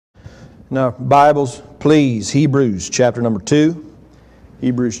Now, Bibles, please, Hebrews chapter number 2.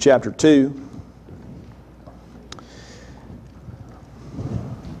 Hebrews chapter 2.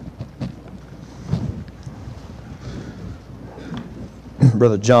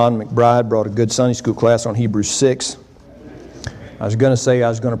 Brother John McBride brought a good Sunday school class on Hebrews 6. I was going to say I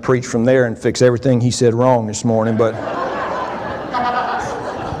was going to preach from there and fix everything he said wrong this morning, but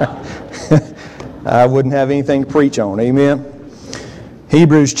I wouldn't have anything to preach on. Amen.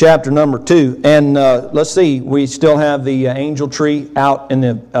 Hebrews chapter number 2. And let's see, we still have the angel tree out in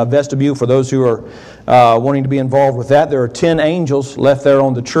the vestibule for those who are wanting to be involved with that. There are 10 angels left there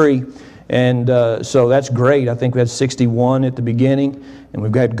on the tree. And so that's great. I think we had 61 at the beginning, and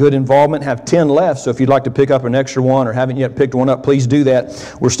we've got good involvement. Have 10 left, so if you'd like to pick up an extra one or haven't yet picked one up, please do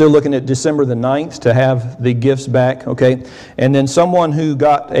that. We're still looking at December the 9th to have the gifts back, okay? And then someone who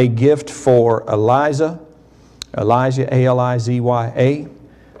got a gift for Elijah, A-L-I-Z-Y-A,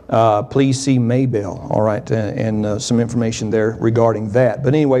 please see Maybell, all right, and some information there regarding that.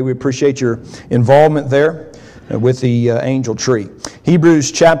 But anyway, we appreciate your involvement there with the angel tree.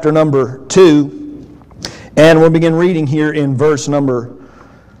 Hebrews chapter number 2, and we'll begin reading here in verse number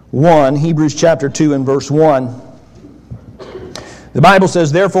 1. Hebrews chapter 2 and verse 1. The Bible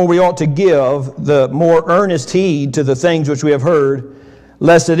says, "Therefore we ought to give the more earnest heed to the things which we have heard,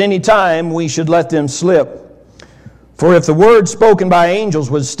 lest at any time we should let them slip. For if the word spoken by angels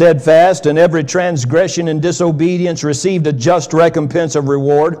was steadfast, and every transgression and disobedience received a just recompense of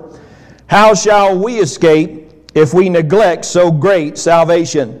reward, how shall we escape if we neglect so great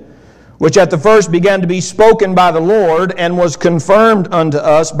salvation, which at the first began to be spoken by the Lord, and was confirmed unto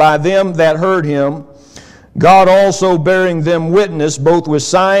us by them that heard him, God also bearing them witness, both with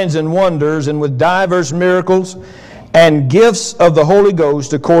signs and wonders, and with divers miracles, and gifts of the Holy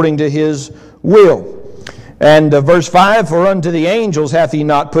Ghost according to his will." And verse 5, "For unto the angels hath he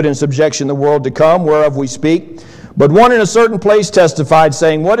not put in subjection the world to come, whereof we speak. But one in a certain place testified,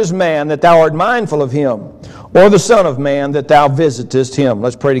 saying, What is man, that thou art mindful of him? Or the Son of Man, that thou visitest him?"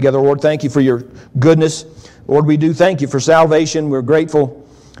 Let's pray together. Lord, thank you for your goodness. Lord, we do thank you for salvation. We're grateful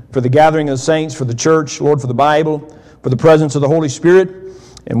for the gathering of the saints, for the church, Lord, for the Bible, for the presence of the Holy Spirit.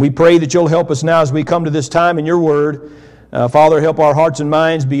 And we pray that you'll help us now as we come to this time in your word. Father, help our hearts and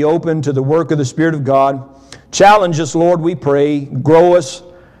minds be open to the work of the Spirit of God. Challenge us, Lord, we pray. Grow us.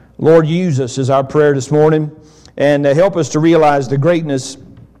 Lord, use us is our prayer this morning. And help us to realize the greatness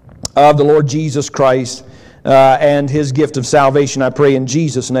of the Lord Jesus Christ and his gift of salvation, I pray in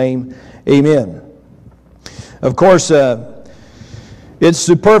Jesus' name. Amen. Of course, it's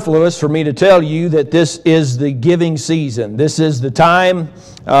superfluous for me to tell you that this is the giving season. This is the time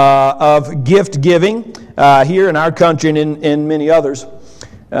of gift giving here in our country and in many others.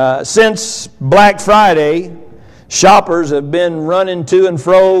 Since Black Friday, shoppers have been running to and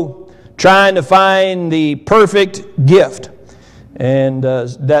fro trying to find the perfect gift. And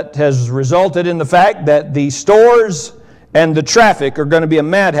that has resulted in the fact that the stores and the traffic are going to be a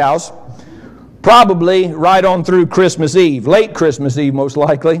madhouse, probably right on through Christmas Eve, late Christmas Eve most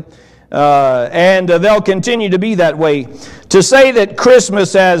likely. And they'll continue to be that way. To say that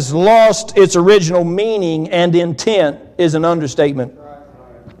Christmas has lost its original meaning and intent is an understatement.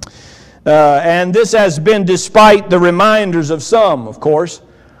 And this has been despite the reminders of some, of course.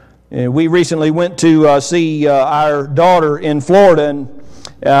 We recently went to see our daughter in Florida,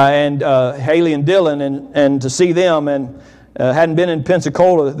 and Haley and Dylan, and to see them, and hadn't been in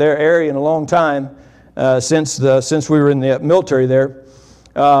Pensacola, their area, in a long time since we were in the military there.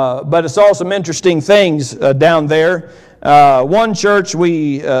 But I saw some interesting things down there. One church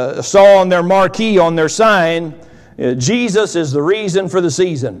we saw on their marquee, on their sign, "Jesus is the reason for the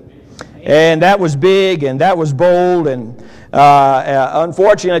season." And that was big, and that was bold, and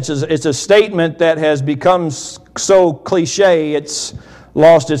unfortunately, it's a statement that has become so cliche, it's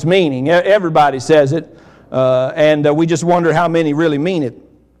lost its meaning. Everybody says it, and we just wonder how many really mean it.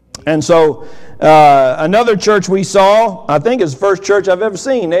 And so, another church we saw, I think it's the first church I've ever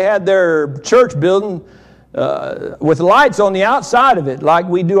seen, they had their church building with lights on the outside of it, like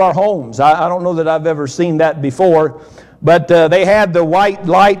we do our homes. I don't know that I've ever seen that before. But they had the white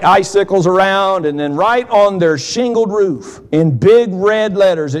light icicles around, and then right on their shingled roof, in big red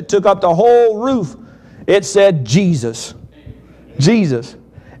letters, it took up the whole roof, it said Jesus. Jesus.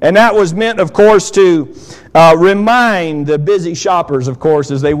 And that was meant, of course, to remind the busy shoppers, of course,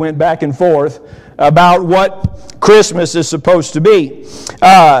 as they went back and forth, about what Christmas is supposed to be.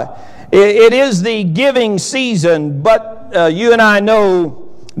 It is the giving season, but you and I know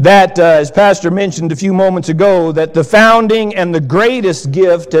that, as Pastor mentioned a few moments ago, that the founding and the greatest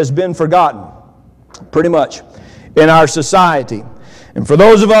gift has been forgotten, pretty much, in our society. And for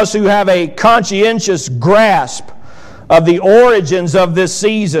those of us who have a conscientious grasp of the origins of this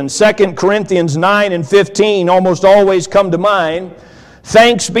season, 2 Corinthians 9 and 15 almost always come to mind.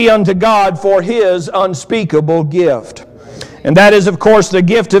 Thanks be unto God for His unspeakable gift. And that is, of course, the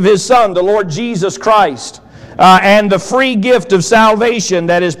gift of His Son, the Lord Jesus Christ, and the free gift of salvation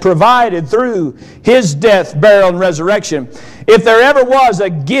that is provided through His death, burial, and resurrection. If there ever was a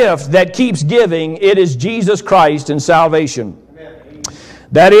gift that keeps giving, it is Jesus Christ and salvation.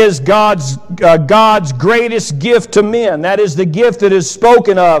 That is God's greatest gift to men. That is the gift that is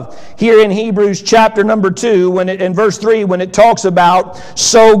spoken of here in Hebrews chapter number 2, in verse 3, when it talks about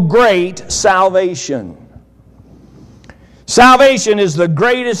so great salvation. Salvation is the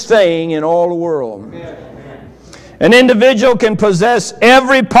greatest thing in all the world. An individual can possess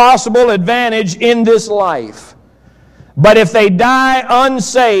every possible advantage in this life. But if they die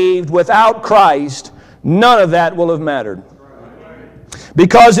unsaved without Christ, none of that will have mattered.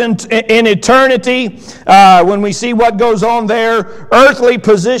 Because in eternity, when we see what goes on there, earthly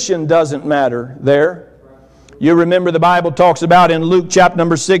position doesn't matter there. You remember the Bible talks about in Luke chapter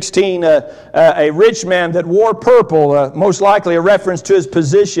number 16, a rich man that wore purple, most likely a reference to his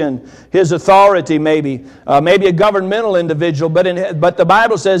position, his authority maybe a governmental individual, but the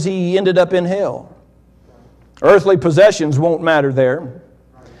Bible says he ended up in hell. Earthly possessions won't matter there.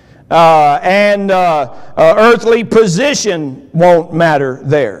 Earthly position won't matter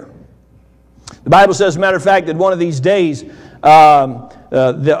there. The Bible says, as a matter of fact, that one of these days, all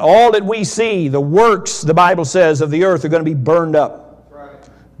that we see, the works, the Bible says, of the earth are going to be burned up,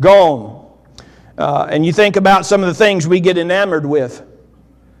 gone. And you think about some of the things we get enamored with,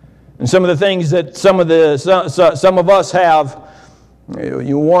 and some of the things that some of us have.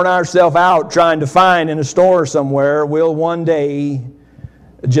 You worn ourselves out trying to find in a store somewhere. Will one day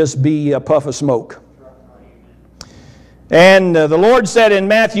just be a puff of smoke. And the Lord said in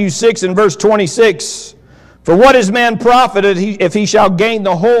Matthew 6 and verse 26, "For what is man profited if he shall gain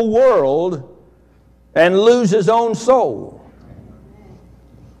the whole world and lose his own soul?"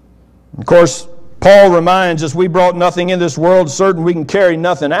 Of course, Paul reminds us we brought nothing in this world, certain we can carry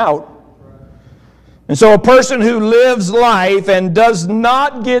nothing out. And so a person who lives life and does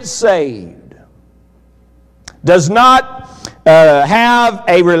not get saved, does not have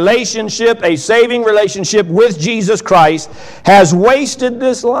a relationship, a saving relationship with Jesus Christ, has wasted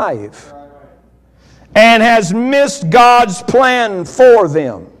this life and has missed God's plan for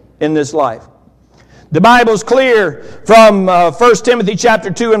them in this life. The Bible's clear from 1 Timothy chapter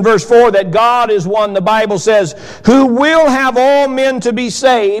 2 and verse 4 that God is one, the Bible says, who will have all men to be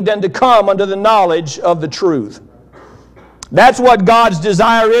saved and to come unto the knowledge of the truth. That's what God's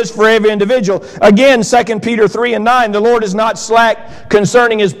desire is for every individual. Again, 2 Peter 3 and 9, the Lord is not slack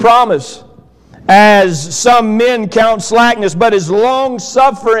concerning His promise, as some men count slackness, but is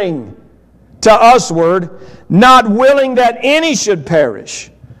long-suffering to usward, not willing that any should perish,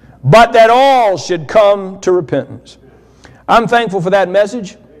 but that all should come to repentance. I'm thankful for that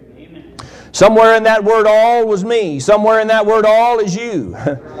message. Somewhere in that word all was me. Somewhere in that word all is you.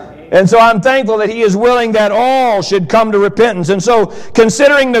 And so I'm thankful that He is willing that all should come to repentance. And so,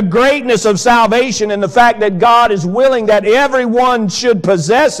 considering the greatness of salvation and the fact that God is willing that everyone should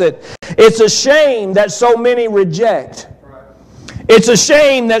possess it, it's a shame that so many reject. It's a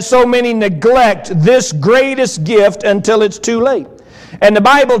shame that so many neglect this greatest gift until it's too late. And the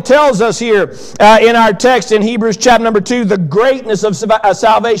Bible tells us here in our text in Hebrews chapter number 2 the greatness of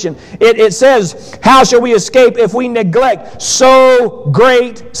salvation. It says, how shall we escape if we neglect so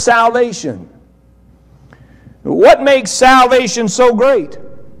great salvation? What makes salvation so great?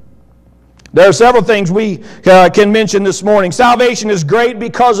 There are several things we can mention this morning. Salvation is great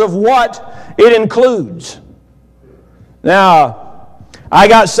because of what it includes. Now, I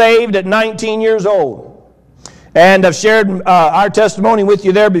got saved at 19 years old. And I've shared our testimony with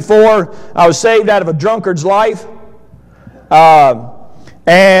you there before. I was saved out of a drunkard's life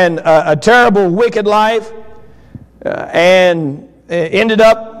and a terrible, wicked life, and ended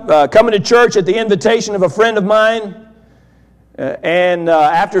up coming to church at the invitation of a friend of mine. And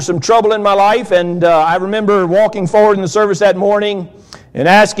after some trouble in my life, and I remember walking forward in the service that morning and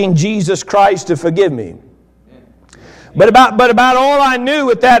asking Jesus Christ to forgive me. But about all I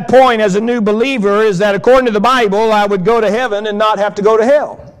knew at that point as a new believer is that according to the Bible, I would go to heaven and not have to go to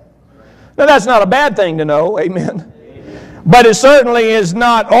hell. Now that's not a bad thing to know, amen. But it certainly is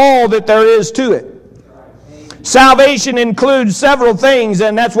not all that there is to it. Salvation includes several things,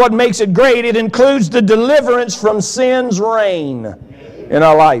 and that's what makes it great. It includes the deliverance from sin's reign in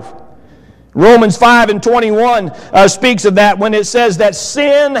our life. Romans 5:21 speaks of that when it says that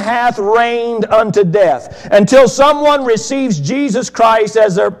sin hath reigned unto death. Until someone receives Jesus Christ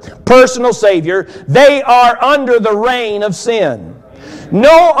as their personal Savior, they are under the reign of sin.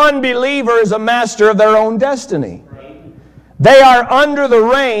 No unbeliever is a master of their own destiny. They are under the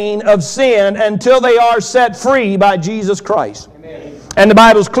reign of sin until they are set free by Jesus Christ. And the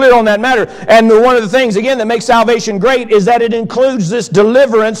Bible's clear on that matter. And one of the things, again, that makes salvation great is that it includes this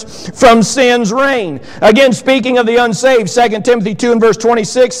deliverance from sin's reign. Again, speaking of the unsaved, 2 Timothy 2 and verse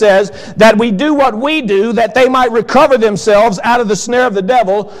 26 says that we do what we do that they might recover themselves out of the snare of the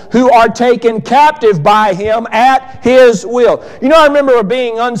devil, who are taken captive by him at his will. You know, I remember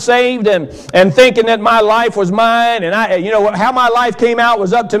being unsaved and thinking that my life was mine, and how my life came out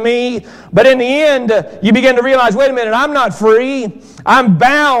was up to me. But in the end, you begin to realize, wait a minute, I'm not free. I'm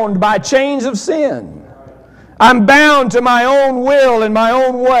bound by chains of sin. I'm bound to my own will and my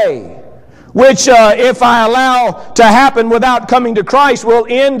own way, which if I allow to happen without coming to Christ will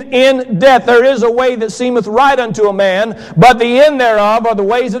end in death. There is a way that seemeth right unto a man, but the end thereof are the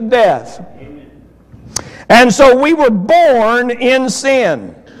ways of death. Amen. And so we were born in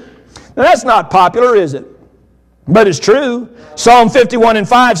sin. Now that's not popular, is it? But it's true. Psalm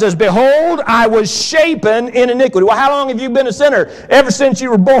 51:5 says, "Behold, I was shapen in iniquity." Well, how long have you been a sinner? Ever since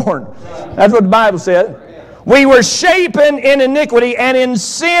you were born. That's what the Bible said. We were shapen in iniquity, and in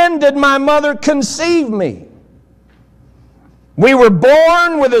sin did my mother conceive me. We were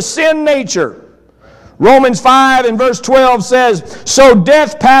born with a sin nature. Romans 5 and verse 12 says, "So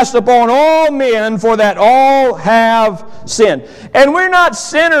death passed upon all men, for that all have sinned." And we're not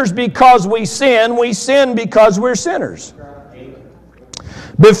sinners because we sin because we're sinners.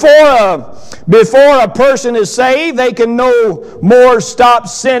 Before a person is saved, they can no more stop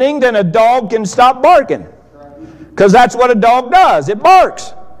sinning than a dog can stop barking. Because that's what a dog does. It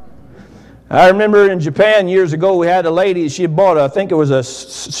barks. I remember in Japan years ago, we had a lady, she had bought I think it was a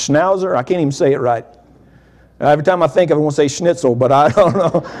schnauzer. I can't even say it right. Every time I think of it, I want to say schnitzel, but I don't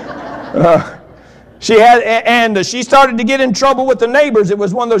know. She started to get in trouble with the neighbors. It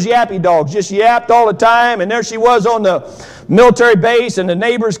was one of those yappy dogs, just yapped all the time. And there she was on the military base, and the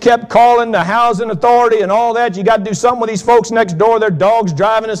neighbors kept calling the housing authority and all that. You got to do something with these folks next door. Their dog's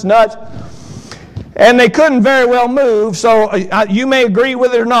driving us nuts. And they couldn't very well move, so you may agree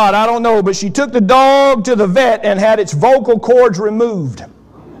with it or not, I don't know. But she took the dog to the vet and had its vocal cords removed.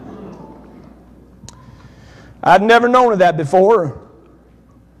 I'd never known of that before.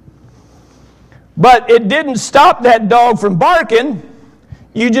 But it didn't stop that dog from barking.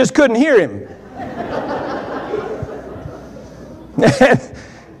 You just couldn't hear him.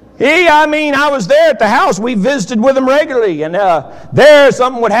 I was there at the house. We visited with him regularly. And there,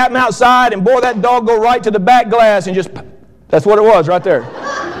 something would happen outside, and boy, that dog go right to the back glass and just, that's what it was right there.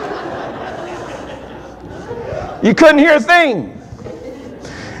 You couldn't hear a thing.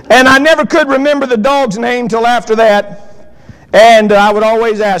 And I never could remember the dog's name till after that. And I would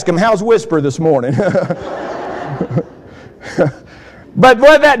always ask him, "How's Whisper this morning?" But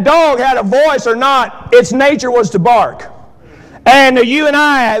whether that dog had a voice or not, its nature was to bark. And you and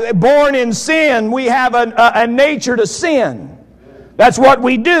I, born in sin, we have a nature to sin. That's what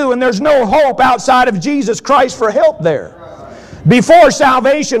we do, and there's no hope outside of Jesus Christ for help there. Before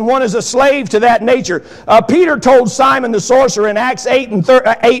salvation, one is a slave to that nature. Peter told Simon the sorcerer in Acts 8 and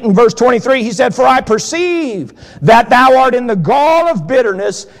verse 23, he said, "For I perceive that thou art in the gall of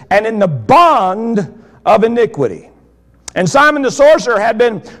bitterness and in the bond of iniquity." And Simon the sorcerer had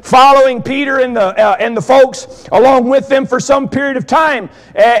been following Peter and the folks along with them for some period of time,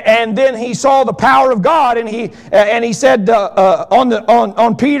 and then he saw the power of God, and he said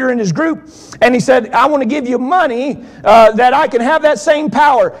on Peter and his group, and he said, "I want to give you money that I can have that same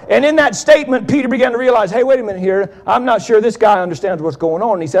power." And in that statement, Peter began to realize, hey, wait a minute here, I'm not sure this guy understands what's going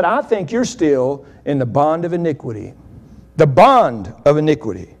on. And he said, "I think you're still in the bond of iniquity." The bond of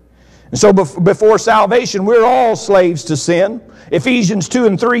iniquity. And so before salvation, we're all slaves to sin. Ephesians 2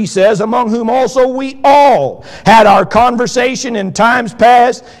 and 3 says, "Among whom also we all had our conversation in times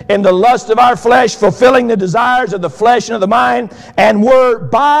past in the lust of our flesh, fulfilling the desires of the flesh and of the mind, and were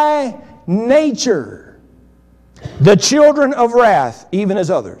by nature the children of wrath, even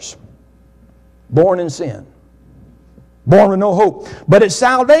as others." Born in sin. Born with no hope. But at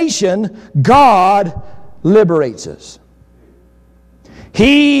salvation, God liberates us.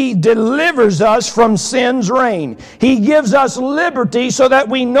 He delivers us from sin's reign. He gives us liberty so that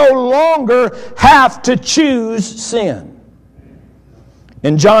we no longer have to choose sin.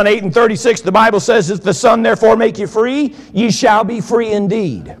 In John 8 and 36, the Bible says, "If the Son therefore make you free, ye shall be free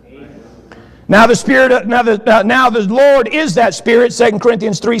indeed." Now the Lord is that Spirit, 2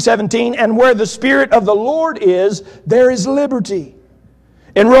 Corinthians 3:17, and where the Spirit of the Lord is, there is liberty.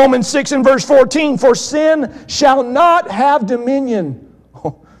 In Romans 6 and verse 14, for sin shall not have dominion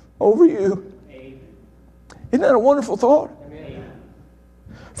over you. Isn't that a wonderful thought? Amen.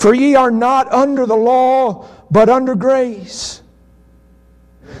 For ye are not under the law, but under grace.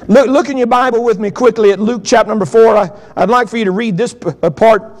 Look in your Bible with me quickly at Luke chapter number 4. I'd like for you to read this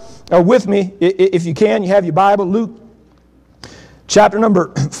part with me, if you can. You have your Bible. Luke chapter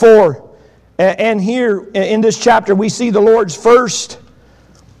number 4. And here in this chapter we see the Lord's first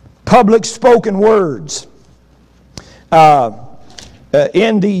public spoken words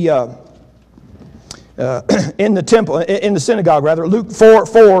in the temple, in the synagogue rather. Luke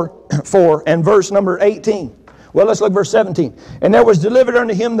 4 and verse number 18. Well, let's look verse 17. And there was delivered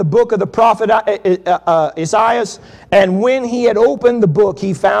unto him the book of the prophet Isaiah. And when he had opened the book,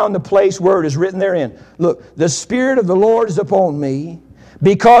 he found the place where it is written therein. Look, the Spirit of the Lord is upon me,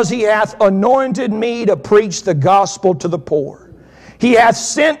 because he hath anointed me to preach the gospel to the poor. He hath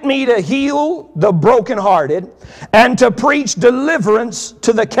sent me to heal the brokenhearted, and to preach deliverance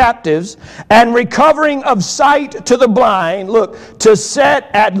to the captives, and recovering of sight to the blind. Look, to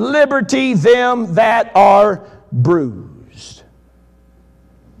set at liberty them that are bruised.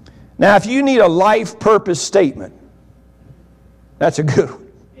 Now, if you need a life purpose statement, that's a good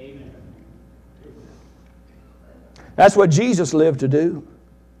one. Amen. That's what Jesus lived to do.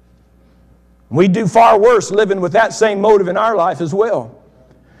 We'd do far worse living with that same motive in our life as well.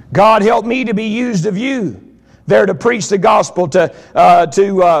 God, help me to be used of you, there to preach the gospel to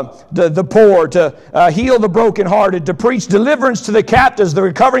the poor, to heal the brokenhearted, to preach deliverance to the captives, the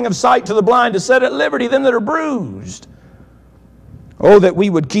recovering of sight to the blind, to set at liberty them that are bruised. Oh, that we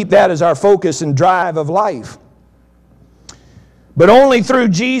would keep that as our focus and drive of life. But only through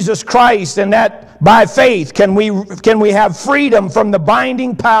Jesus Christ, and that by faith, can we have freedom from the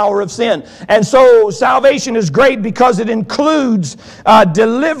binding power of sin. And so salvation is great because it includes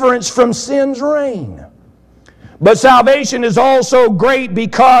deliverance from sin's reign. But salvation is also great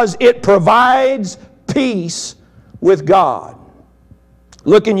because it provides peace with God.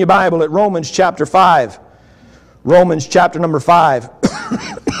 Look in your Bible at Romans chapter 5. Romans chapter number 5.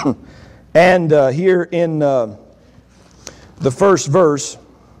 And here in the first verse,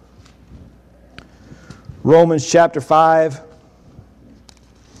 Romans chapter 5,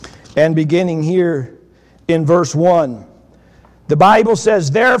 and beginning here in verse 1. The Bible says,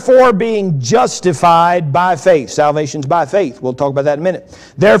 therefore being justified by faith. Salvation's by faith. We'll talk about that in a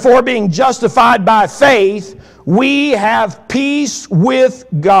minute. Therefore being justified by faith, we have peace with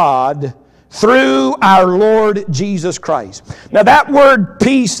God through our Lord Jesus Christ. Now that word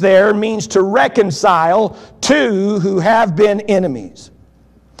peace there means to reconcile two who have been enemies.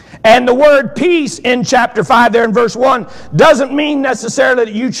 And the word peace in chapter 5 there in verse 1 doesn't mean necessarily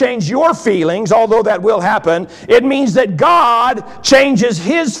that you change your feelings, although that will happen. It means that God changes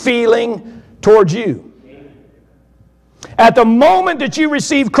His feeling towards you. At the moment that you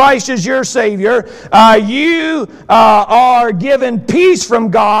receive Christ as your Savior, you are given peace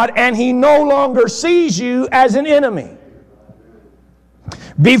from God, and He no longer sees you as an enemy.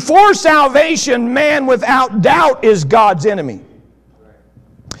 Before salvation, man without doubt is God's enemy.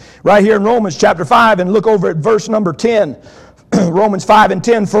 Right here in Romans chapter 5, and look over at verse number 10. Romans 5 and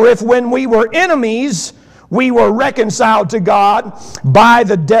 10. For if when we were enemies, we were reconciled to God by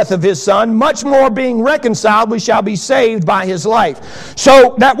the death of His Son, much more being reconciled, we shall be saved by His life.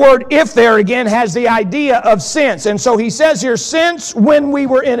 So that word if there again has the idea of since. And so he says here, since when we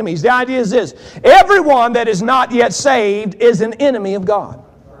were enemies. The idea is this: everyone that is not yet saved is an enemy of God.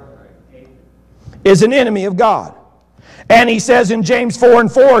 Is an enemy of God. And he says in James 4 and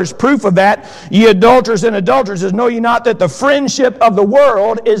 4, as proof of that, ye adulterers and adulteresses, know ye not that the friendship of the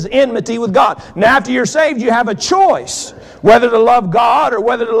world is enmity with God. Now after you're saved, you have a choice whether to love God or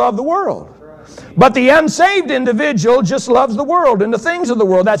whether to love the world. But the unsaved individual just loves the world and the things of the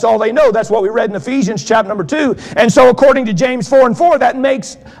world. That's all they know. That's what we read in Ephesians chapter number 2. And so according to James 4 and 4, that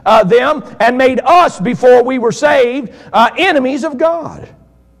makes them and made us, before we were saved, enemies of God.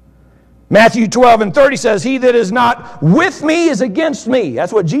 Matthew 12 and 30 says, he that is not with me is against me.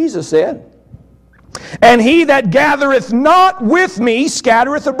 That's what Jesus said. And he that gathereth not with me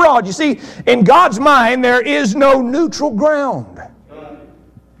scattereth abroad. You see, in God's mind, there is no neutral ground.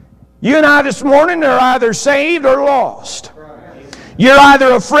 You and I this morning are either saved or lost. You're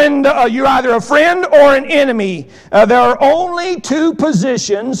either a friend or an enemy. There are only two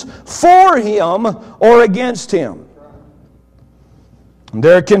positions, for Him or against Him.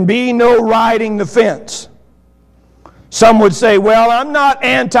 There can be no riding the fence. Some would say, well, I'm not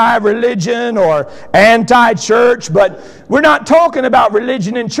anti-religion or anti-church, but we're not talking about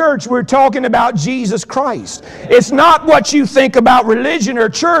religion and church. We're talking about Jesus Christ. It's not what you think about religion or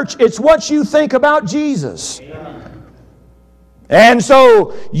church. It's what you think about Jesus. And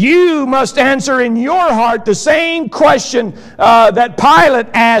so you must answer in your heart the same question that Pilate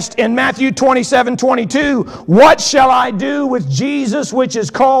asked in Matthew 27:22. What shall I do with Jesus, which is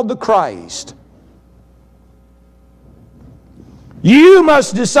called the Christ? You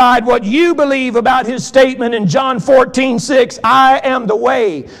must decide what you believe about His statement in John 14:6. I am the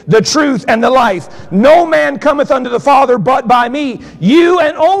way, the truth, and the life. No man cometh unto the Father but by me. You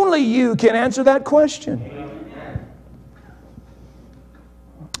and only you can answer that question.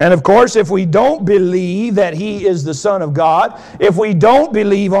 And of course, if we don't believe that He is the Son of God, if we don't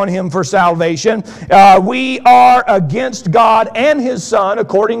believe on Him for salvation, we are against God and His Son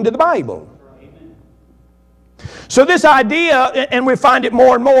according to the Bible. So this idea, and we find it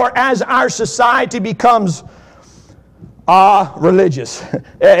more and more as our society becomes religious.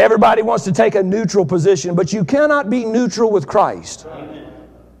 Everybody wants to take a neutral position, but you cannot be neutral with Christ.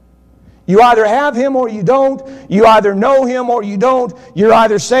 You either have Him or you don't. You either know Him or you don't. You're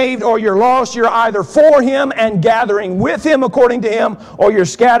either saved or you're lost. You're either for Him and gathering with Him according to Him, or you're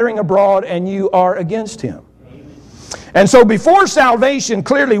scattering abroad and you are against Him. And so before salvation,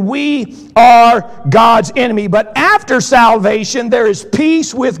 clearly we are God's enemy. But after salvation, there is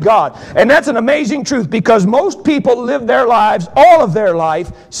peace with God. And that's an amazing truth, because most people live their lives, all of their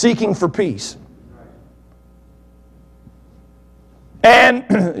life, seeking for peace. And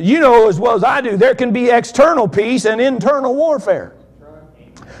you know as well as I do, there can be external peace and internal warfare.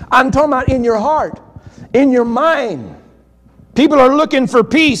 I'm talking about in your heart, in your mind. People are looking for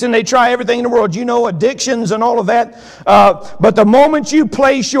peace and they try everything in the world. You know, addictions and all of that. But the moment you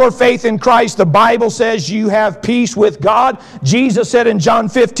place your faith in Christ, the Bible says you have peace with God. Jesus said in John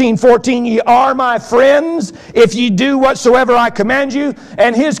 15:14, ye are my friends if ye do whatsoever I command you.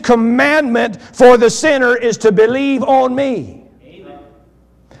 And His commandment for the sinner is to believe on me.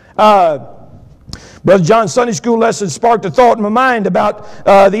 Brother John's Sunday school lesson sparked a thought in my mind about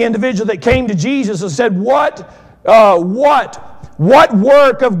the individual that came to Jesus and said, What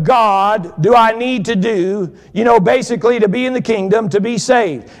work of God do I need to do, basically to be in the kingdom, to be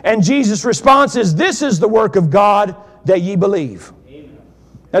saved? And Jesus' response is, this is the work of God, that ye believe. Amen.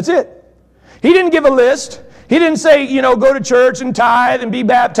 That's it. He didn't give a list. He didn't say, go to church and tithe and be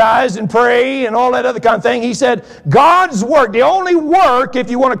baptized and pray and all that other kind of thing. He said, God's work, the only work, if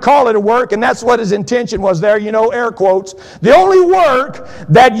you want to call it a work, and that's what His intention was there, air quotes, the only work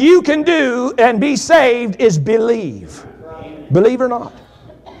that you can do and be saved is believe. Believe or not.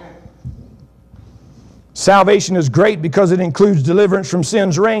 Salvation is great because it includes deliverance from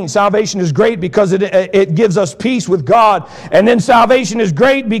sin's reign. Salvation is great because it gives us peace with God. And then salvation is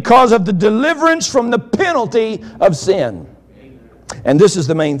great because of the deliverance from the penalty of sin. And this is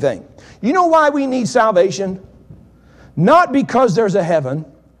the main thing. You know why we need salvation? Not because there's a heaven,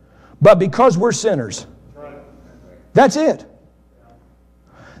 but because we're sinners. That's it.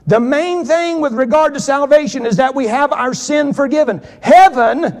 The main thing with regard to salvation is that we have our sin forgiven.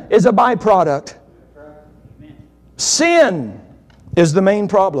 Heaven is a byproduct. Sin is the main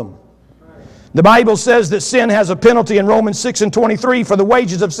problem. The Bible says that sin has a penalty in Romans 6:23. For the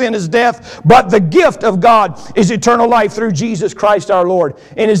wages of sin is death, but the gift of God is eternal life through Jesus Christ our Lord.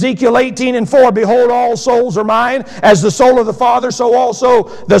 In Ezekiel 18:4, behold, all souls are mine. As the soul of the Father, so also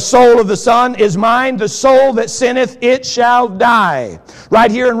the soul of the Son is mine. The soul that sinneth, it shall die. Right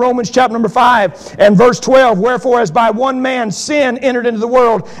here in Romans chapter number 5 and verse 12. Wherefore, as by one man sin entered into the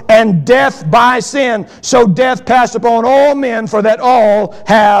world, and death by sin, so death passed upon all men, for that all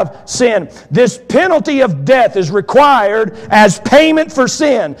have sinned. This penalty of death is required as payment for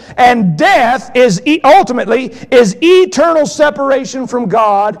sin. And death is ultimately is eternal separation from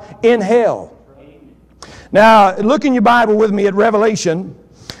God in hell. Now, look in your Bible with me at Revelation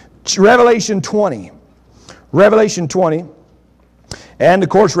 20. Revelation 20. And of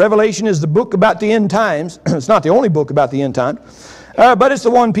course, Revelation is the book about the end times. It's not the only book about the end time, but it's the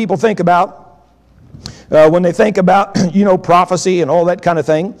one people think about when they think about, prophecy and all that kind of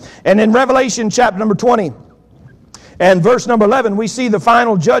thing. And in Revelation chapter number 20 and verse number 11, we see the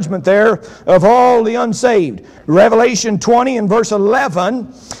final judgment there of all the unsaved. Revelation 20 and verse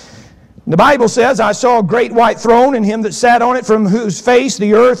 11, The Bible says, I saw a great white throne and him that sat on it, from whose face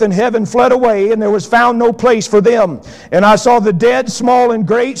the earth and heaven fled away, and there was found no place for them. And I saw the dead, small and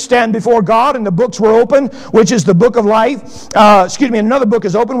great, stand before God, and the books were open, which is the book of life. Another book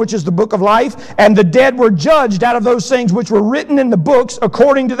is open, which is the book of life. And the dead were judged out of those things which were written in the books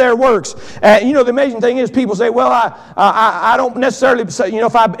according to their works. The amazing thing is, people say, well, I don't necessarily,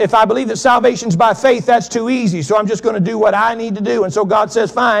 if I believe that salvation's by faith, that's too easy, so I'm just going to do what I need to do. And so God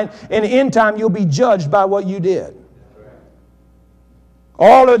says, fine, in the end time you'll be judged by what you did.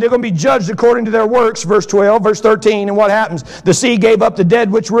 They're going to be judged according to their works, verse 12, verse 13, and what happens? The sea gave up the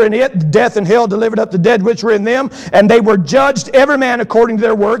dead which were in it, death and hell delivered up the dead which were in them, and they were judged every man according to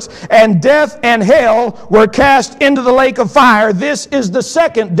their works, and death and hell were cast into the lake of fire. This is the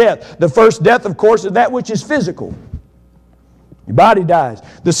second death. The first death, of course, is that which is physical. Your body dies.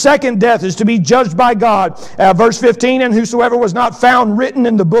 The second death is to be judged by God. Verse 15, and whosoever was not found written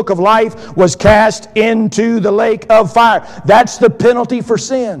in the book of life was cast into the lake of fire. That's the penalty for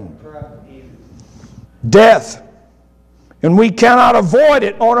sin. Death. And we cannot avoid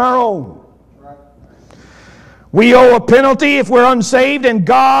it on our own. We owe a penalty if we're unsaved, and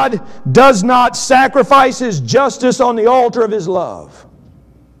God does not sacrifice His justice on the altar of His love.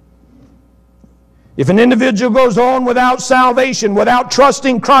 If an individual goes on without salvation, without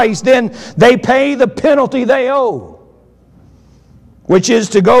trusting Christ, then they pay the penalty they owe, which is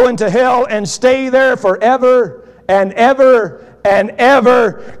to go into hell and stay there forever and ever and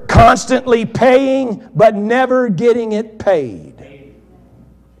ever, constantly paying but never getting it paid.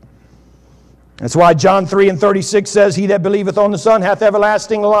 That's why John 3:36 says, He that believeth on the Son hath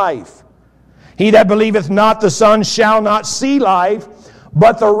everlasting life. He that believeth not the Son shall not see life,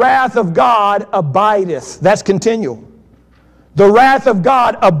 but the wrath of God abideth. That's continual. The wrath of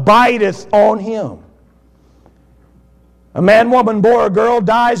God abideth on him. A man, woman, boy, or girl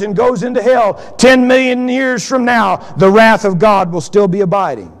dies and goes into hell. 10 million years from now, the wrath of God will still be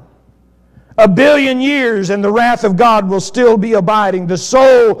abiding. 1 billion years and the wrath of God will still be abiding. The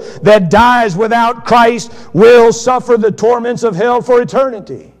soul that dies without Christ will suffer the torments of hell for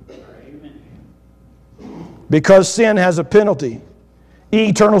eternity. Because sin has a penalty.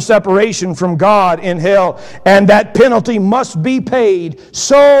 Eternal separation from God in hell. And that penalty must be paid.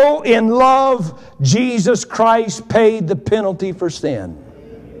 So in love, Jesus Christ paid the penalty for sin.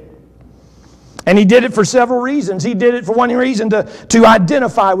 And He did it for several reasons. He did it for one reason, to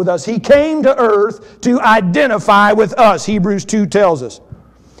identify with us. He came to earth to identify with us, Hebrews 2 tells us.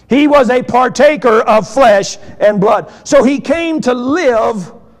 He was a partaker of flesh and blood. So He came to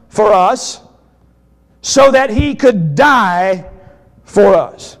live for us so that He could die for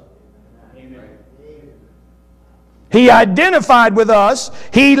us. He identified with us.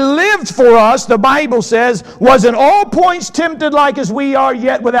 He lived for us, the Bible says, was in all points tempted like as we are,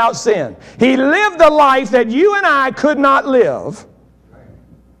 yet without sin. He lived the life that you and I could not live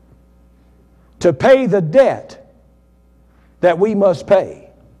to pay the debt that we must pay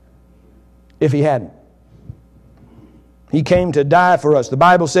if He hadn't. He came to die for us. The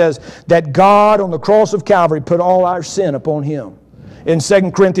Bible says that God on the cross of Calvary put all our sin upon Him. In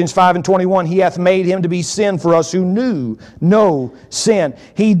 2 Corinthians 5:21, He hath made Him to be sin for us who knew no sin.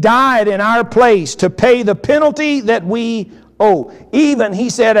 He died in our place to pay the penalty that we owe. Even, He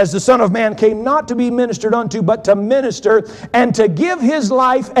said, as the Son of Man came not to be ministered unto, but to minister and to give His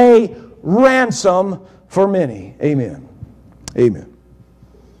life a ransom for many. Amen. Amen.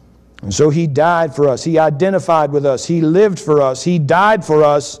 And so He died for us. He identified with us. He lived for us. He died for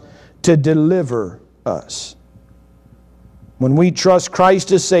us to deliver us. When we trust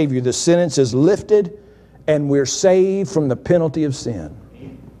Christ as Savior, the sentence is lifted and we're saved from the penalty of sin.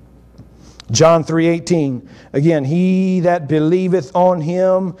 John 3:18, again, he that believeth on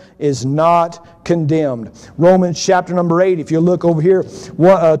Him is not condemned. Romans chapter number 8, if you look over here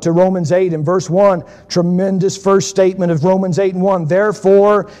to Romans 8 and verse 1, tremendous first statement of Romans 8 and 1.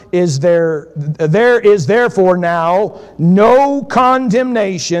 There is therefore now no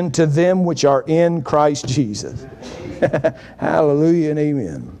condemnation to them which are in Christ Jesus. Hallelujah and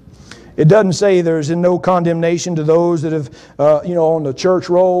amen. It doesn't say there's no condemnation to those that have, on the church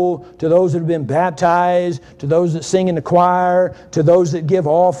roll, to those that have been baptized, to those that sing in the choir, to those that give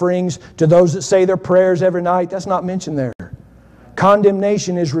offerings, to those that say their prayers every night. That's not mentioned there.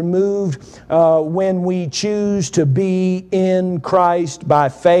 Condemnation is removed when we choose to be in Christ by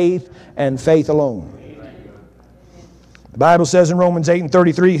faith and faith alone. The Bible says in Romans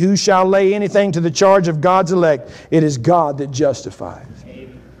 8:33, who shall lay anything to the charge of God's elect? It is God that justifies.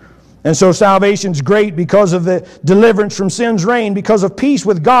 And so salvation's great because of the deliverance from sin's reign, because of peace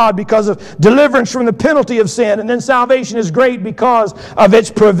with God, because of deliverance from the penalty of sin. And then salvation is great because of its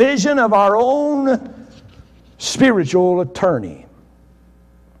provision of our own spiritual attorney.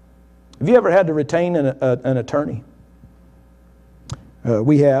 Have you ever had to retain an attorney?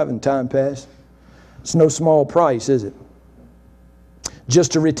 We have in time past. It's no small price, is it?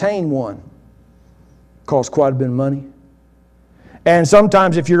 Just to retain one costs quite a bit of money. And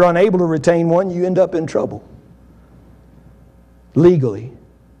sometimes if you're unable to retain one, you end up in trouble. Legally.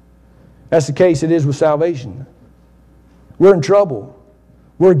 That's the case it is with salvation. We're in trouble.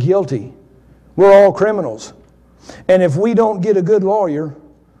 We're guilty. We're all criminals. And if we don't get a good lawyer,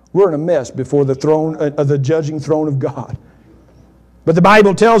 we're in a mess before the throne, the judging throne of God. But the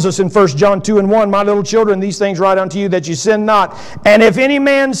Bible tells us in 1 John 2:1, "My little children, these things write unto you, that you sin not. And if any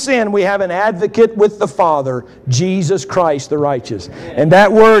man sin, we have an advocate with the Father, Jesus Christ the righteous." And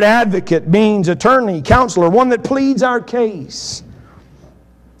that word advocate means attorney, counselor, one that pleads our case.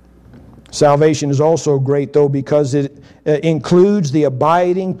 Salvation is also great, though, because it includes the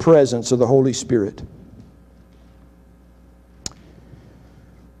abiding presence of the Holy Spirit.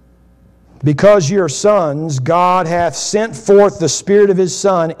 Because you're sons, God hath sent forth the Spirit of His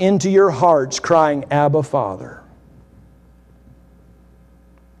Son into your hearts, crying, Abba, Father.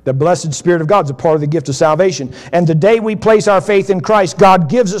 The blessed Spirit of God is a part of the gift of salvation. And the day we place our faith in Christ, God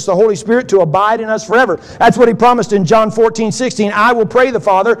gives us the Holy Spirit to abide in us forever. That's what He promised in John 14:16. "I will pray the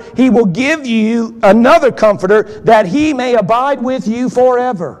Father, He will give you another Comforter, that He may abide with you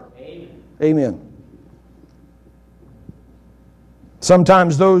forever." Amen. Amen.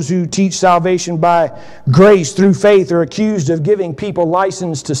 Sometimes those who teach salvation by grace through faith are accused of giving people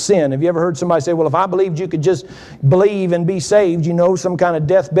license to sin. Have you ever heard somebody say, "Well, if I believed you could just believe and be saved, you know, some kind of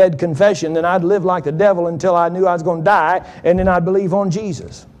deathbed confession, then I'd live like the devil until I knew I was going to die, and then I'd believe on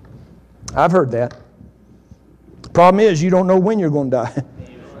Jesus." I've heard that. The problem is you don't know when you're going to die.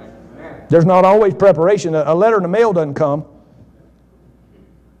 There's not always preparation. A letter in the mail doesn't come.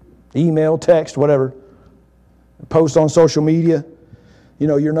 Email, text, whatever. Post on social media. You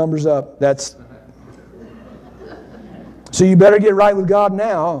know, your number's up. So you better get right with God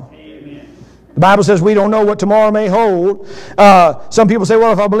now. Amen. The Bible says we don't know what tomorrow may hold. Some people say,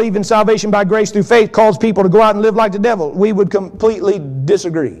 well, if I believe in salvation by grace through faith calls people to go out and live like the devil. We would completely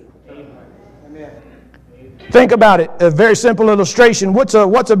disagree. Amen. Think about it. A very simple illustration. What's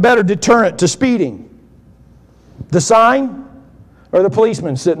a better deterrent to speeding? The sign or the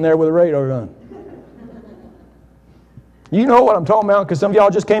policeman sitting there with a radar gun? You know what I'm talking about, because some of y'all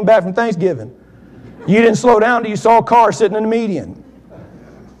just came back from Thanksgiving. You didn't slow down till you saw a car sitting in the median.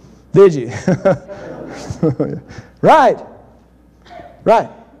 Did you? Right. Right.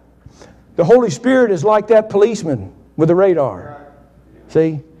 The Holy Spirit is like that policeman with the radar.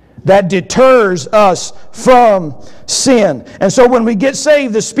 See? That deters us from sin. And so when we get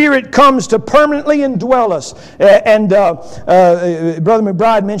saved, the Spirit comes to permanently indwell us. And Brother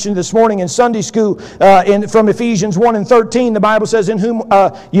McBride mentioned this morning in Sunday school from Ephesians 1:13, the Bible says, "In whom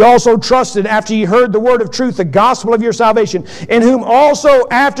ye also trusted after ye heard the word of truth, the gospel of your salvation, in whom also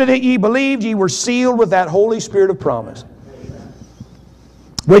after that ye believed, ye were sealed with that Holy Spirit of promise,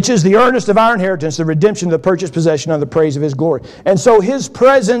 which is the earnest of our inheritance, the redemption of the purchased possession of the praise of His glory." And so His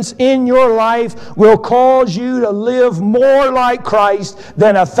presence in your life will cause you to live more like Christ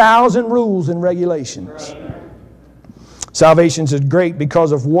than 1,000 rules and regulations. Salvation is great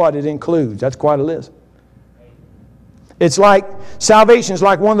because of what it includes. That's quite a list. It's like, salvation is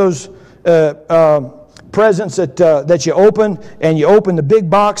like one of those presents that you open, and you open the big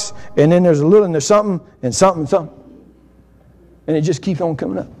box, and then there's a little, and there's something, and something, and something. And it just keeps on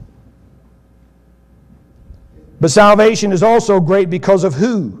coming up. But salvation is also great because of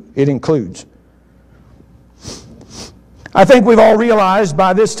who it includes. I think we've all realized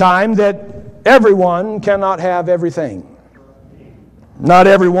by this time that everyone cannot have everything. Not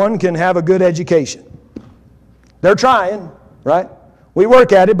everyone can have a good education. They're trying, right? We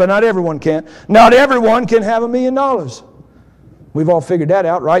work at it, but not everyone can. Not everyone can have $1 million. We've all figured that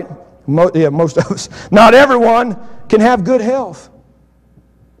out, right? Most of us. Not everyone can have good health.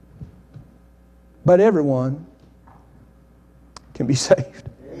 But everyone can be saved.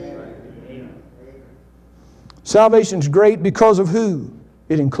 Amen. Salvation is great because of who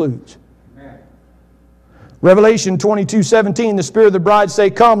it includes. Amen. Revelation 22:17, the Spirit of the bride say,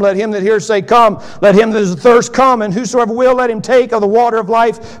 Come. Let him that hears say, Come. Let him that is athirst come. And whosoever will, let him take of the water of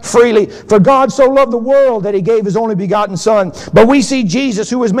life freely. For God so loved the world that He gave His only begotten Son. But we see Jesus,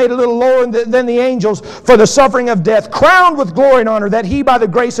 who was made a little lower than the angels for the suffering of death, crowned with glory and honor, that He by the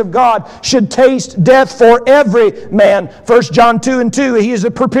grace of God should taste death for every man. 1 John 2:2, He is a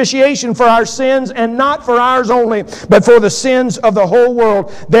propitiation for our sins, and not for ours only, but for the sins of the whole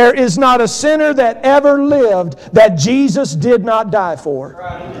world. There is not a sinner that ever lived that Jesus did not die for.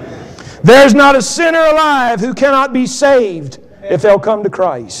 There's not a sinner alive who cannot be saved if they'll come to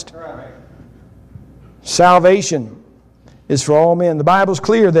Christ. Salvation is for all men. The Bible's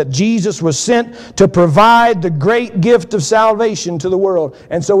clear that Jesus was sent to provide the great gift of salvation to the world.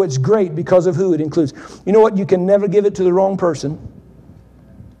 And so it's great because of who it includes. You know what? You can never give it to the wrong person.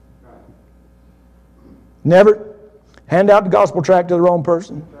 Never hand out the gospel tract to the wrong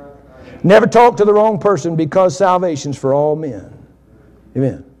person. Never talk to the wrong person, because salvation's for all men.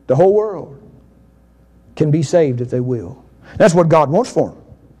 Amen. The whole world can be saved if they will. That's what God wants for them.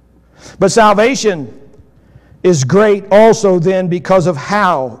 But salvation is great also then because of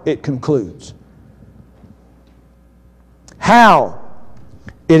how it concludes. How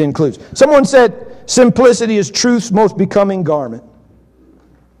it includes. Someone said, simplicity is truth's most becoming garment.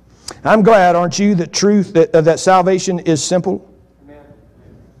 I'm glad, aren't you, that salvation is simple?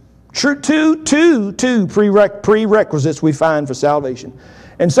 Two prerequisites we find for salvation.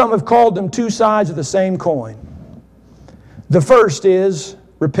 And some have called them two sides of the same coin. The first is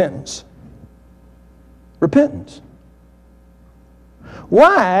repentance. Repentance.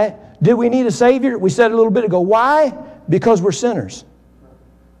 Why do we need a Savior? We said a little bit ago. Why? Because we're sinners.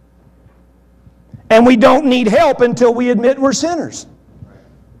 And we don't need help until we admit we're sinners.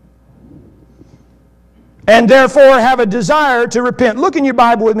 And therefore have a desire to repent. Look in your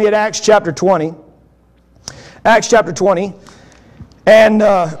Bible with me at Acts chapter 20. Acts chapter 20. And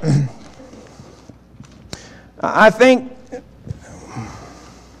I think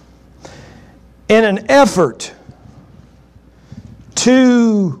in an effort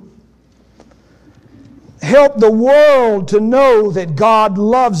to help the world to know that God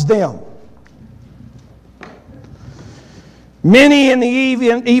loves them, many in the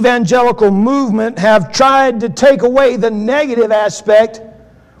evangelical movement have tried to take away the negative aspect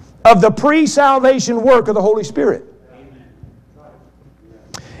of the pre-salvation work of the Holy Spirit.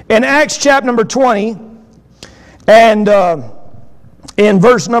 In Acts chapter number 20, and in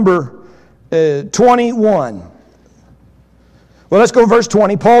verse number 21. Well, let's go to verse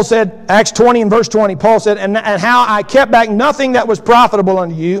 20. Paul said, Acts 20 and verse 20, Paul said, and how I kept back nothing that was profitable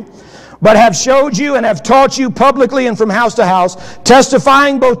unto you, but have showed you and have taught you publicly and from house to house,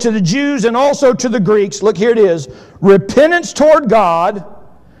 testifying both to the Jews and also to the Greeks, look, here it is, repentance toward God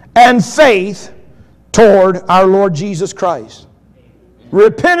and faith toward our Lord Jesus Christ.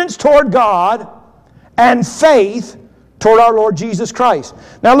 Repentance toward God and faith toward our Lord Jesus Christ.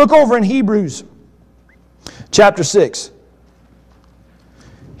 Now look over in Hebrews chapter 6.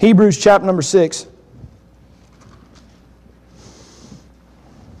 Hebrews chapter number 6.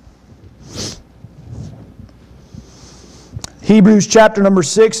 Hebrews chapter number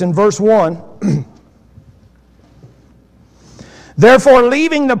 6 and verse 1. Therefore,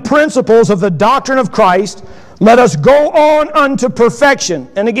 leaving the principles of the doctrine of Christ, let us go on unto perfection.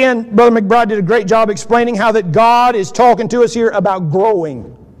 And again, Brother McBride did a great job explaining how that God is talking to us here about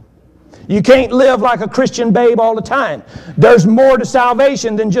growing. You can't live like a Christian babe all the time. There's more to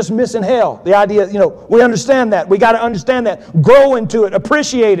salvation than just missing hell. The idea, we understand that. We got to understand that. Grow into it.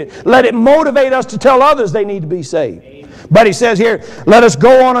 Appreciate it. Let it motivate us to tell others they need to be saved. But he says here, let us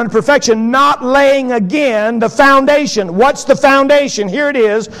go on unto perfection, not laying again the foundation. What's the foundation? Here it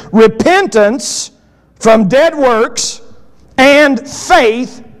is. Repentance from dead works and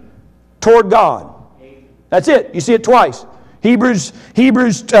faith toward God. That's it. You see it twice. Acts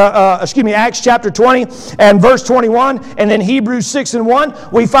chapter 20 and verse 21, and then Hebrews 6 and 1.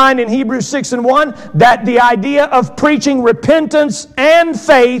 We find in Hebrews 6 and 1 that the idea of preaching repentance and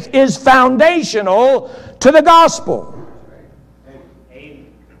faith is foundational to the gospel.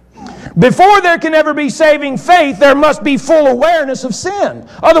 Before there can ever be saving faith, there must be full awareness of sin.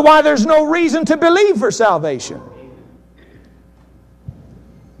 Otherwise, there's no reason to believe for salvation.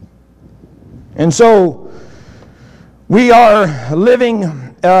 And so, we are living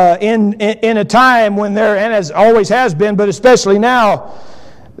in a time when there, and as always has been, but especially now,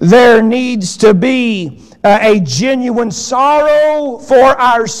 there needs to be a genuine sorrow for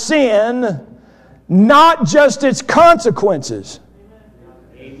our sin, not just its consequences.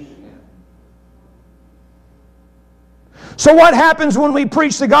 So what happens when we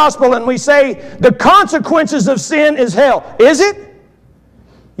preach the gospel and we say the consequences of sin is hell? Is it?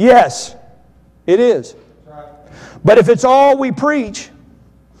 Yes, it is. But if it's all we preach,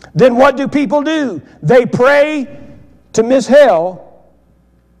 then what do people do? They pray to miss hell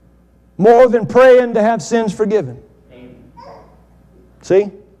more than praying to have sins forgiven. See?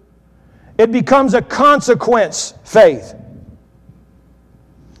 It becomes a consequence faith.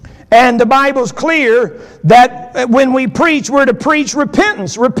 And the Bible's clear that when we preach, we're to preach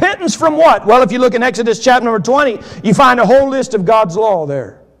repentance. Repentance from what? Well, if you look in Exodus chapter number 20, you find a whole list of God's law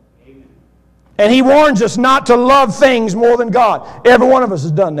there. And He warns us not to love things more than God. Every one of us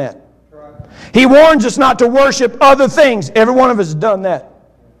has done that. He warns us not to worship other things. Every one of us has done that.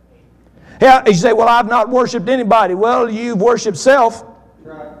 Yeah, you say, well, I've not worshiped anybody. Well, you've worshiped self.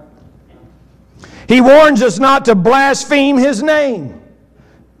 He warns us not to blaspheme His name.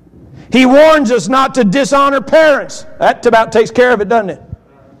 He warns us not to dishonor parents. That about takes care of it, doesn't it?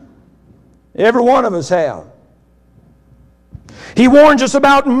 Every one of us have. He warns us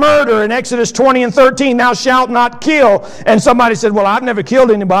about murder in Exodus 20 and 13. Thou shalt not kill. And somebody said, well, I've never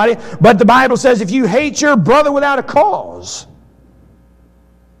killed anybody. But the Bible says if you hate your brother without a cause.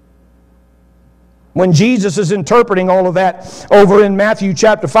 When Jesus is interpreting all of that over in Matthew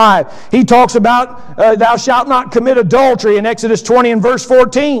chapter 5, He talks about thou shalt not commit adultery in Exodus 20 and verse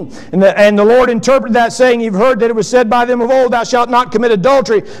 14. And the Lord interpreted that saying, you've heard that it was said by them of old, thou shalt not commit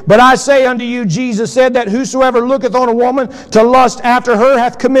adultery. But I say unto you, Jesus said, that whosoever looketh on a woman to lust after her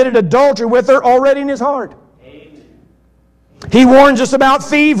hath committed adultery with her already in his heart. Amen. He warns us about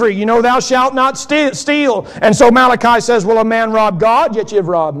thievery. You know, thou shalt not steal. And so Malachi says, well, a man robbed God, yet you've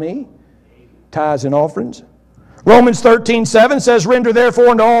robbed me. Tithes and offerings. Romans 13:7 says, render therefore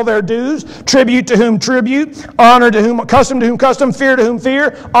unto all their dues, tribute to whom tribute, honor to whom custom, fear to whom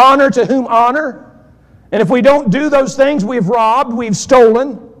fear, honor to whom honor. And if we don't do those things, we've robbed, we've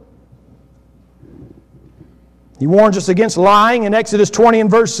stolen. He warns us against lying in Exodus 20 and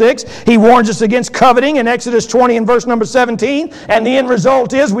verse 6. He warns us against coveting in Exodus 20 and verse number 17. And the end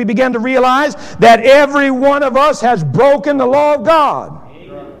result is we begin to realize that every one of us has broken the law of God.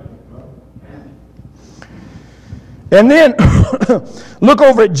 And then, look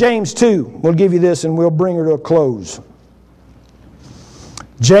over at James 2. We'll give you this and we'll bring her to a close.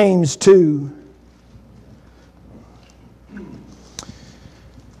 James 2.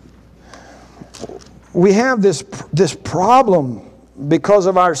 We have this problem because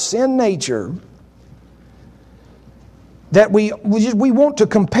of our sin nature that we want to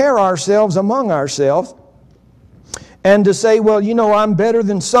compare ourselves among ourselves and to say, well, you know, I'm better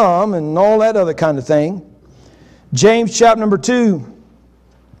than some and all that other kind of thing. James chapter number 2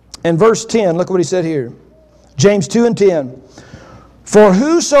 and verse 10. Look what he said here. James 2 and 10. For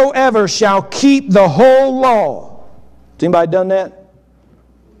whosoever shall keep the whole law. Has anybody done that?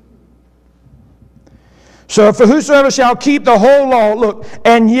 So for whosoever shall keep the whole law, look,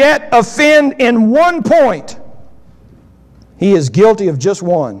 and yet offend in one point, he is guilty of just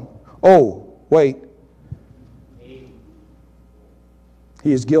one. Oh, wait. He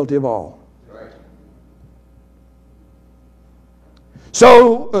is guilty of all.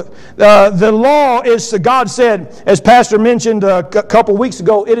 So the law is, God said, as Pastor mentioned a couple weeks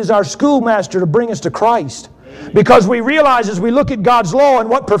ago, it is our schoolmaster to bring us to Christ. Because we realize as we look at God's law and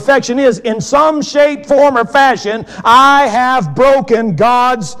what perfection is, in some shape, form, or fashion, I have broken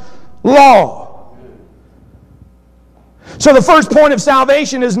God's law. So the first point of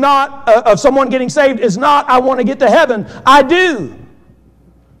salvation is not, of someone getting saved, is not, I want to get to heaven. I do.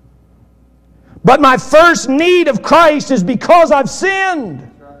 But my first need of Christ is because I've sinned.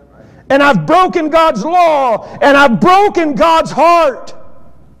 And I've broken God's law. And I've broken God's heart.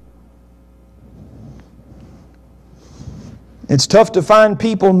 It's tough to find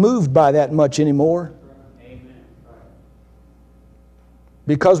people moved by that much anymore.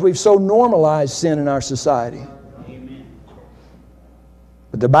 Because we've so normalized sin in our society.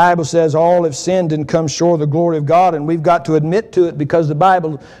 But the Bible says all have sinned and come short of the glory of God, and we've got to admit to it because the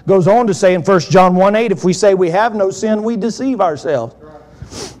Bible goes on to say in 1 John 1:8, if we say we have no sin, we deceive ourselves.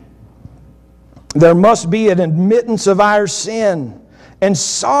 There must be an admittance of our sin and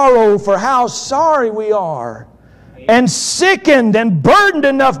sorrow for how sorry we are, and sickened and burdened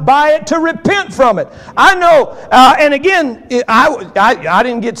enough by it to repent from it. I know, and again, I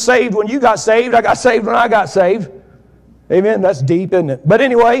didn't get saved when you got saved. I got saved when I got saved. Amen. That's deep, isn't it? But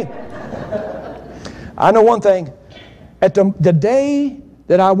anyway, I know one thing. At the day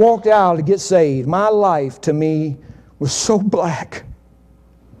that I walked out to get saved, my life to me was so black,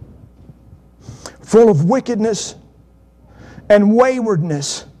 full of wickedness and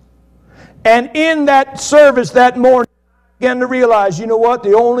waywardness. And in that service that morning, began to realize, you know what?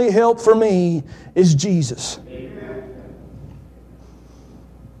 The only help for me is Jesus.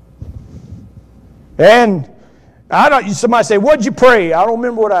 And somebody say, what'd you pray? I don't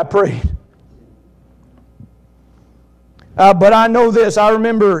remember what I prayed. But I know this. I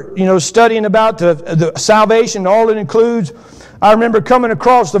remember, studying about the salvation, all it includes. I remember coming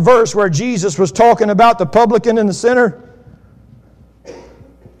across the verse where Jesus was talking about the publican and the sinner.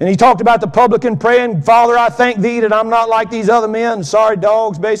 And He talked about the publican praying, Father, I thank Thee that I'm not like these other men, sorry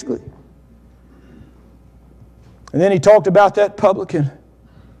dogs, basically. And then He talked about that publican.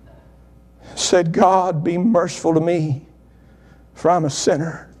 Said, God, be merciful to me, for I'm a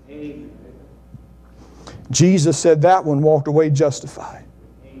sinner. Amen. Jesus said that one walked away justified.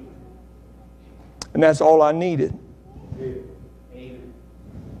 Amen. And that's all I needed. Amen.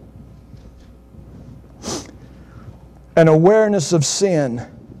 An awareness of sin,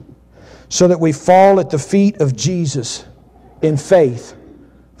 so that we fall at the feet of Jesus in faith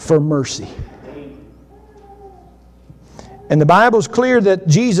for mercy. And the Bible's clear that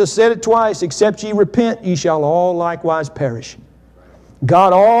Jesus said it twice, except ye repent, ye shall all likewise perish.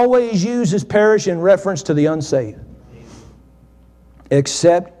 God always uses perish in reference to the unsaved.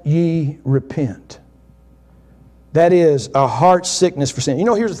 Except ye repent. That is a heart sickness for sin.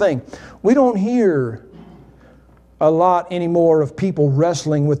 Here's the thing. We don't hear a lot anymore of people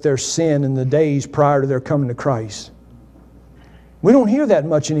wrestling with their sin in the days prior to their coming to Christ. We don't hear that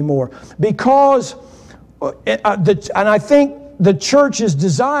much anymore because, and I think the church's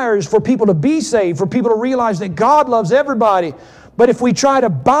desire is for people to be saved, for people to realize that God loves everybody. But if we try to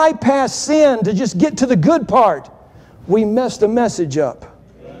bypass sin to just get to the good part, we mess the message up.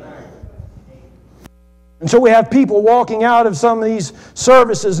 And so we have people walking out of some of these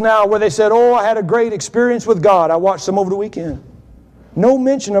services now where they said, oh, I had a great experience with God. I watched them over the weekend. No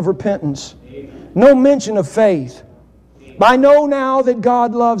mention of repentance. No mention of faith. I know now that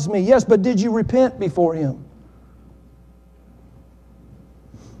God loves me. Yes, but did you repent before Him?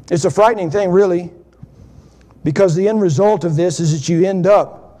 It's a frightening thing, really, because the end result of this is that you end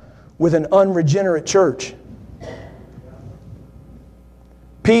up with an unregenerate church.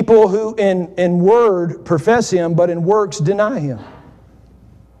 People who in word profess Him, but in works deny Him.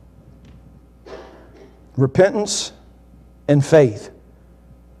 Repentance and faith.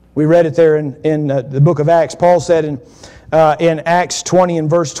 We read it there in the book of Acts. Paul said in Acts 20 and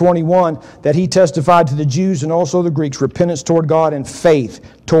verse 21 that he testified to the Jews and also the Greeks repentance toward God and faith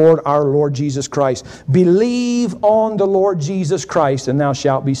toward our Lord Jesus Christ. Believe on the Lord Jesus Christ and thou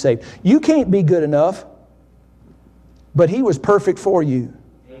shalt be saved. You can't be good enough, but He was perfect for you.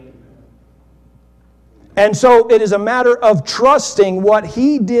 And so it is a matter of trusting what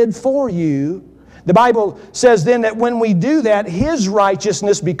He did for you. The Bible says then that when we do that, His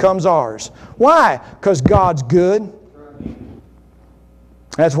righteousness becomes ours. Why? Because God's good.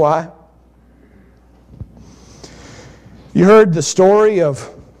 That's why. You heard the story of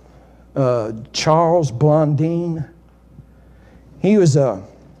Charles Blondin. He was I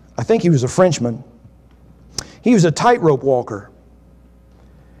think he was a Frenchman. He was a tightrope walker.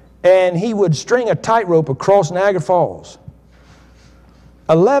 And he would string a tightrope across Niagara Falls.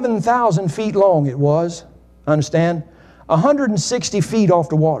 11,000 feet long it was, understand? 160 feet off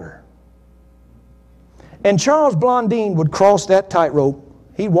the water. And Charles Blondin would cross that tightrope.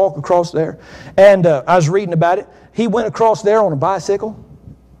 He'd walk across there. And I was reading about it. He went across there on a bicycle.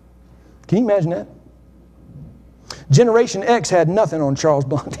 Can you imagine that? Generation X had nothing on Charles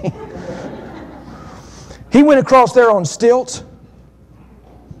Blondin. He went across there on stilts.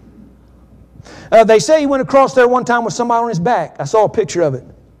 They say he went across there one time with somebody on his back. I saw a picture of it.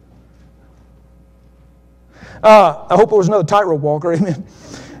 I hope it was another tightrope walker, amen.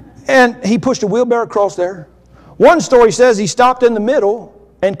 And he pushed a wheelbarrow across there. One story says he stopped in the middle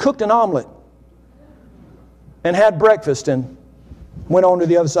and cooked an omelet and had breakfast and went on to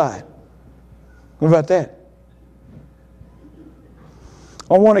the other side. What about that?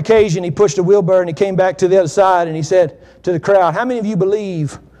 On one occasion, he pushed a wheelbarrow and he came back to the other side and he said to the crowd, how many of you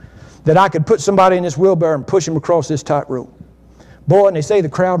believe that I could put somebody in this wheelbarrow and push him across this tightrope? Boy, and they say the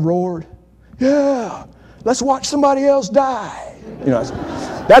crowd roared. Yeah, let's watch somebody else die.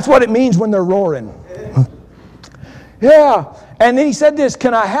 That's what it means when they're roaring. Yeah, and then he said this,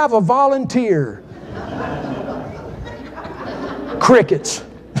 can I have a volunteer? Crickets.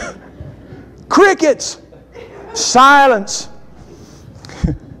 Crickets. Silence.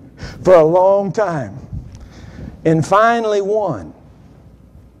 For a long time. And finally one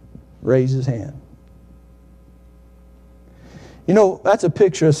raised his hand. That's a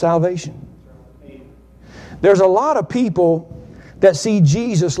picture of salvation. There's a lot of people that see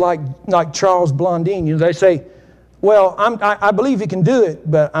Jesus like Charles Blondin. They say, Well, I believe He can do it,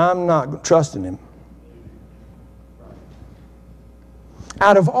 but I'm not trusting Him.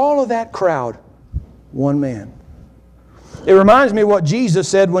 Out of all of that crowd, one man. It reminds me of what Jesus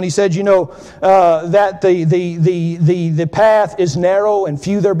said when He said, that the path is narrow and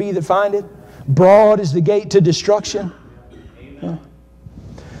few there be that find it. Broad is the gate to destruction.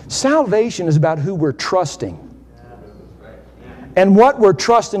 Salvation is about who we're trusting and what we're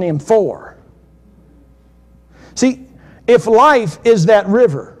trusting Him for. See, if life is that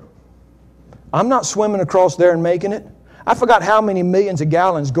river, I'm not swimming across there and making it. I forgot how many millions of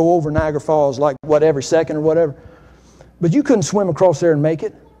gallons go over Niagara Falls, like every second or whatever. But you couldn't swim across there and make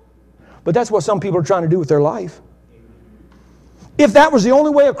it. But that's what some people are trying to do with their life. If that was the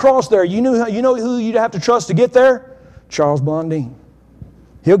only way across there, you know who you'd have to trust to get there? Charles Blondin.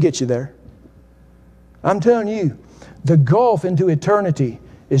 He'll get you there. I'm telling you, the gulf into eternity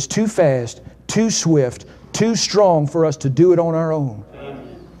is too fast, too swift, too strong for us to do it on our own.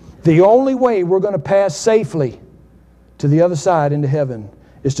 Amen. The only way we're going to pass safely to the other side into heaven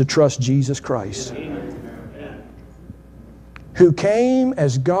is to trust Jesus Christ. Amen. Who came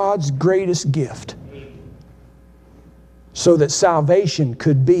as God's greatest gift so that salvation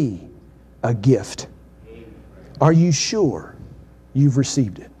could be a gift. Are you sure you've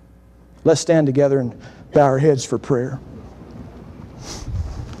received it? Let's stand together and bow our heads for prayer.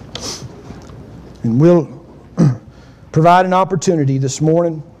 And we'll provide an opportunity this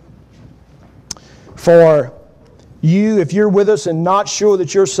morning for you, if you're with us and not sure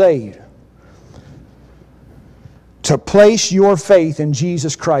that you're saved, to place your faith in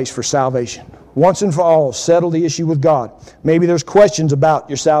Jesus Christ for salvation. Once and for all, settle the issue with God. Maybe there's questions about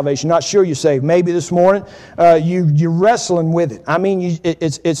your salvation. Not sure you're saved. Maybe this morning you're wrestling with it. I mean,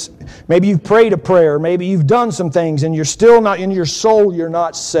 maybe you've prayed a prayer. Maybe you've done some things and you're still not, in your soul, you're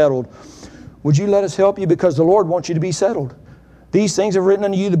not settled. Would you let us help you? Because the Lord wants you to be settled. These things are written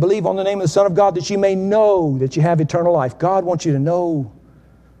unto you to believe on the name of the Son of God, that you may know that you have eternal life. God wants you to know.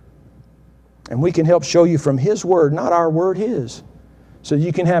 And we can help show you from His Word, not our word, His. So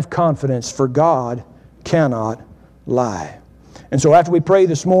you can have confidence, for God cannot lie. And so after we pray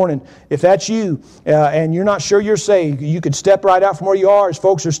this morning, if that's you and you're not sure you're saved, you could step right out from where you are as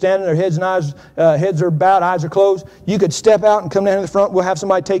folks are standing, their heads are bowed, eyes are closed. You could step out and come down to the front. We'll have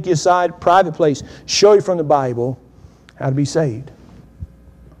somebody take you aside, private place, show you from the Bible how to be saved.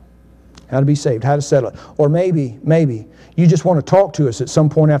 How to be saved, how to settle it. Or maybe you just want to talk to us at some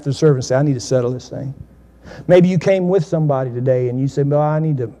point after the service and say, I need to settle this thing. Maybe you came with somebody today and you said, well,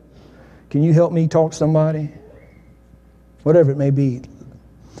 can you help me talk to somebody? Whatever it may be.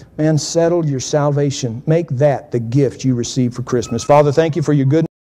 Man, settle your salvation. Make that the gift you receive for Christmas. Father, thank you for your goodness.